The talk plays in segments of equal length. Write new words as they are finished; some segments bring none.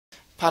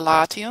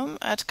Palatium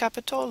et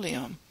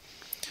Capitolium.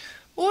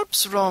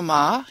 Urbs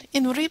Roma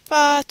in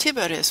ripa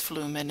Tiberis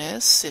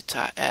fluminis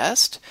sita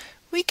est,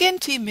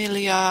 vigenti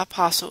milia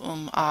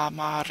passuum a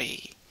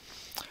mari.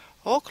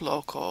 Hoc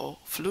loco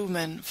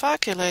flumen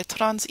facile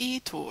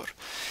transitur,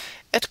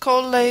 et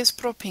colles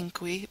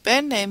propinqui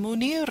bene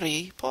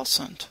muniri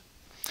possunt.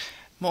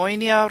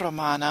 Moenia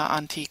Romana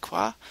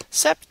antiqua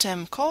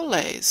septem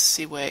colles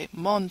sive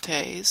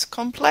montes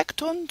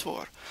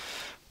complectuntur,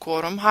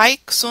 quorum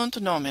haec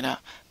sunt nomina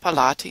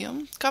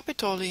Palatium,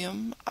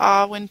 Capitolium,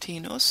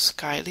 Aventinus,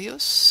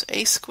 Caelius,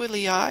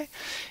 Aesquiliae,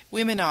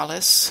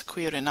 Viminalis,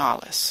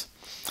 Quirinalis.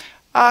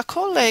 A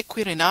colle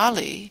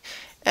Quirinali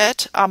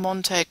et a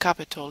monte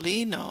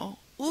Capitolino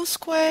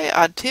usque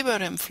ad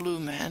Tiberim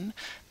flumen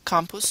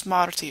campus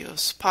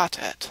Martius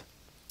patet.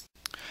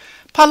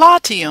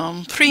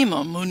 Palatium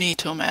primum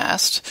munitum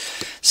est,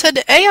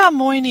 sed ea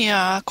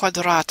moenia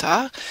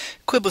quadrata,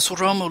 quibus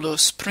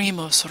Romulus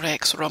primus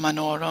rex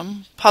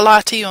Romanorum,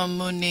 Palatium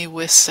muni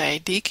visse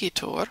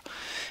dicitur,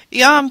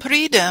 iam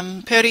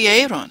pridem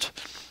perierunt,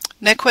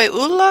 neque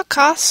ulla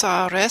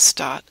casa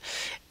restat,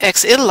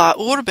 ex illa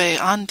urbe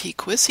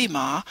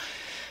antiquissima,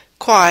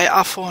 quae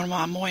a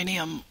forma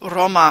moenium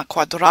Roma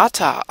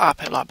quadrata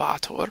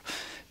appellabatur,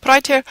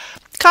 praeter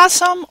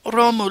casam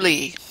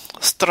Romuli,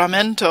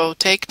 stramento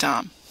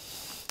tectam.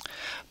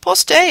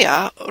 Post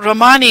ea,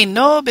 Romani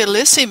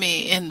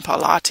nobilissimi in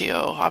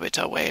Palatio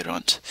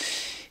habitaverunt,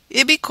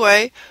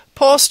 ibique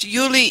post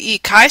Julii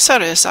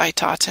Caesaris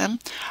aetatem,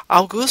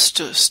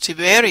 Augustus,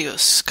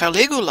 Tiberius,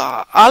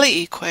 Caligula,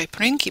 aliique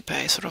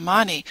principes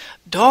Romani,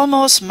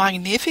 domos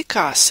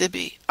magnifica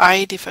sibi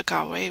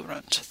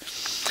aedificaverunt.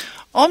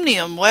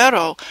 Omnium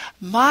vero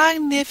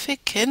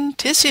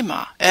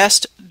magnificentissima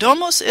est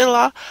domus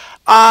illa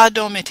a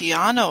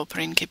Domitiano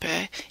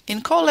principe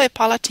in colle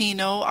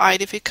Palatino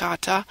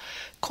aedificata,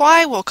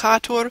 quae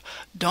vocatur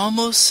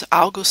domus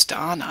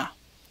Augustana.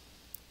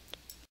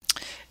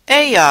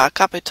 Ea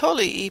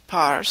Capitolii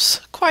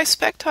pars, quae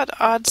spectat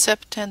ad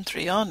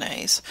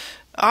septentriones,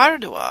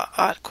 ardua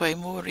atque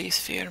muris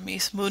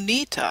firmis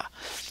munita,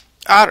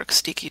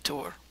 arx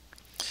dicitur.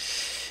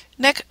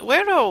 Nec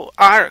vero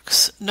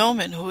arx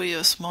nomen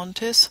huius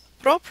montis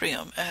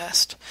proprium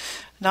est,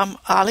 nam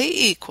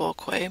alii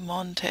quoque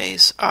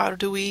montes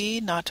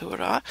ardui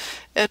natura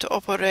et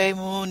opere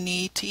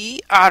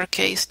muniti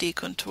arces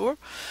dicuntur,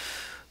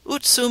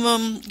 ut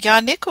summum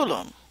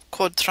Ianiculum,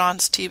 quod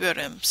trans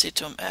Tiberim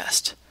situm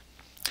est.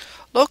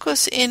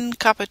 Locus in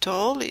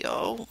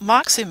Capitolio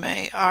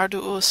maxime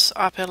arduus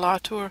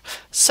appellatur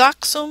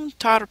Saxum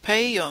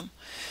Tarpeium,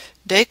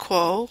 de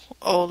quo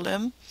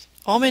olim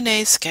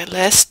homines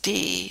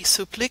celesti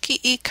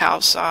supplicii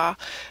causa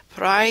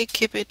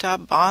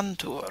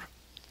praecipitabantur.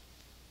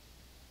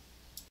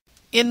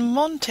 In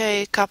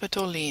monte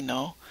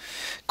Capitolino,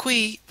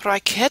 qui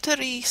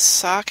praeceteri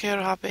sacer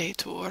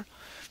habetur,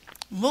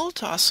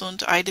 multa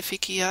sunt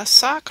aedificia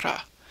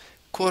sacra,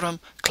 quorum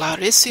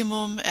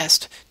clarissimum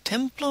est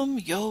templum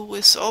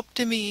Iovis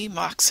optimi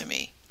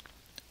maximi.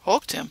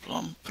 Hoc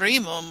templum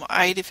primum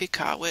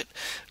aedificavit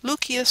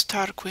Lucius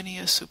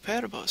Tarquinius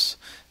Superbus,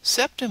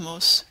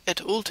 septimus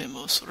et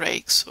ultimus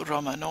rex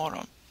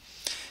Romanorum.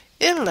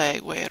 Ille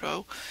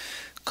vero,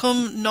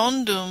 cum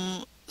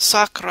nondum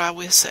sacra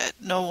viset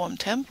novum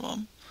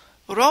templum,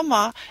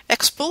 Roma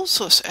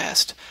expulsus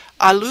est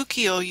a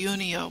Lucio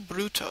Junio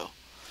Bruto,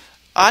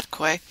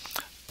 atque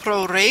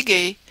pro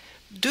rege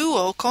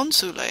duo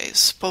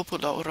consules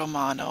populo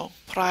Romano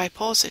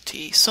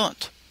praepositi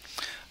sunt.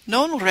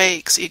 Non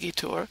rex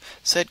igitur,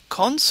 sed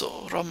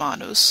consul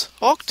Romanus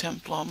hoc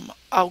templum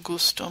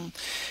Augustum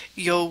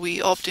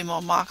Iovi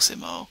optimo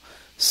maximo,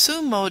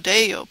 summo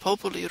Deo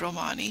populi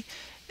Romani,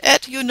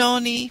 et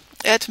Iunoni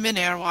et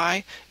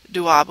Minervae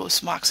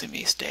duabus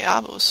maximis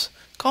deabus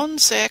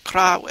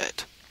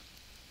consecravit.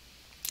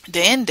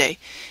 Deinde,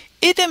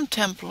 idem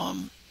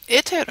templum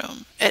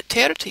iterum et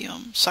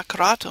tertium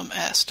sacratum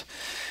est,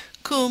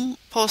 cum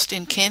post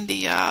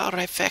incendia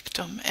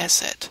refectum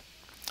esset.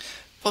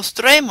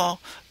 Postremo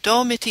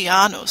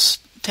Domitianus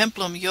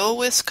templum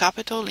Iovis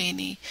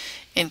Capitolini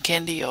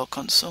incendio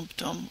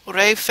consumptum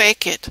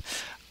refecit,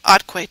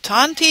 atque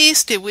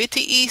tantis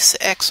divitiis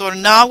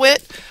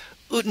exornavit,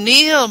 ut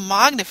nihil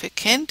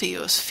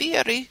magnificentius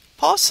fieri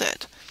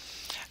posset.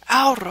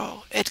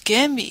 Auro et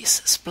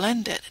gemmis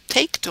splendet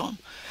tectum,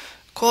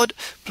 quod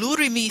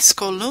plurimis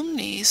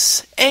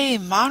columnis e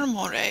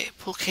marmore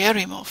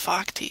pulcherrimo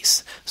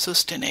factis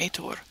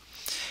sustenetur.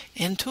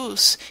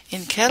 Intus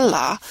in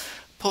cella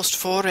post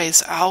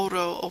fores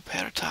auro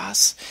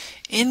opertas,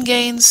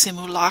 ingens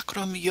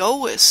simulacrum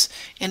Iovis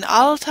in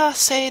alta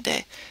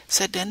sede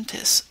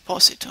sedentis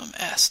positum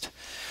est.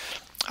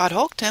 Ad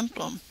hoc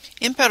templum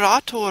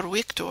Imperator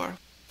Victor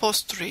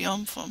post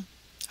triumphum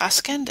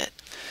ascendet,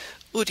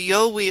 ut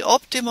Iovi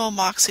optimo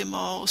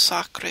maximo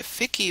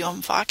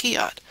sacrificium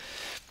faciat,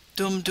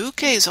 dum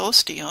duces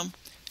ostium,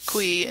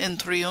 qui in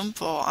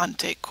triumpho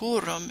ante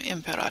curum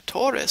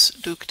imperatoris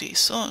ducti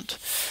sunt,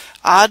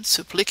 ad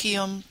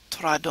supplicium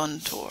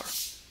traduntur.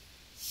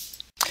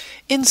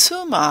 In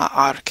summa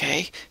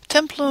arce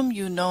templum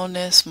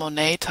Junonis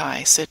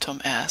monetae situm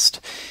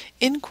est,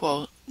 in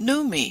quo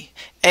numi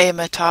e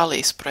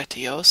metallis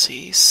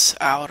pretiosis,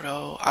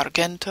 auro,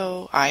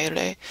 argento,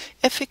 aere,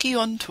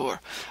 efficiuntur,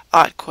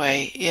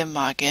 atque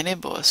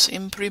imagenibus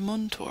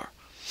imprimuntur.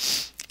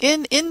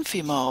 In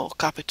infimo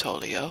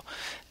Capitolio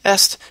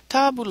est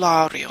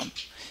tabularium,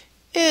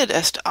 id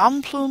est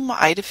amplum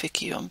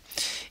aedificium,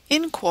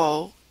 in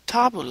quo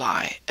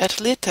tabulae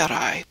et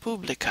litterae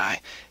publicae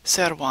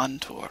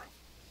servantur.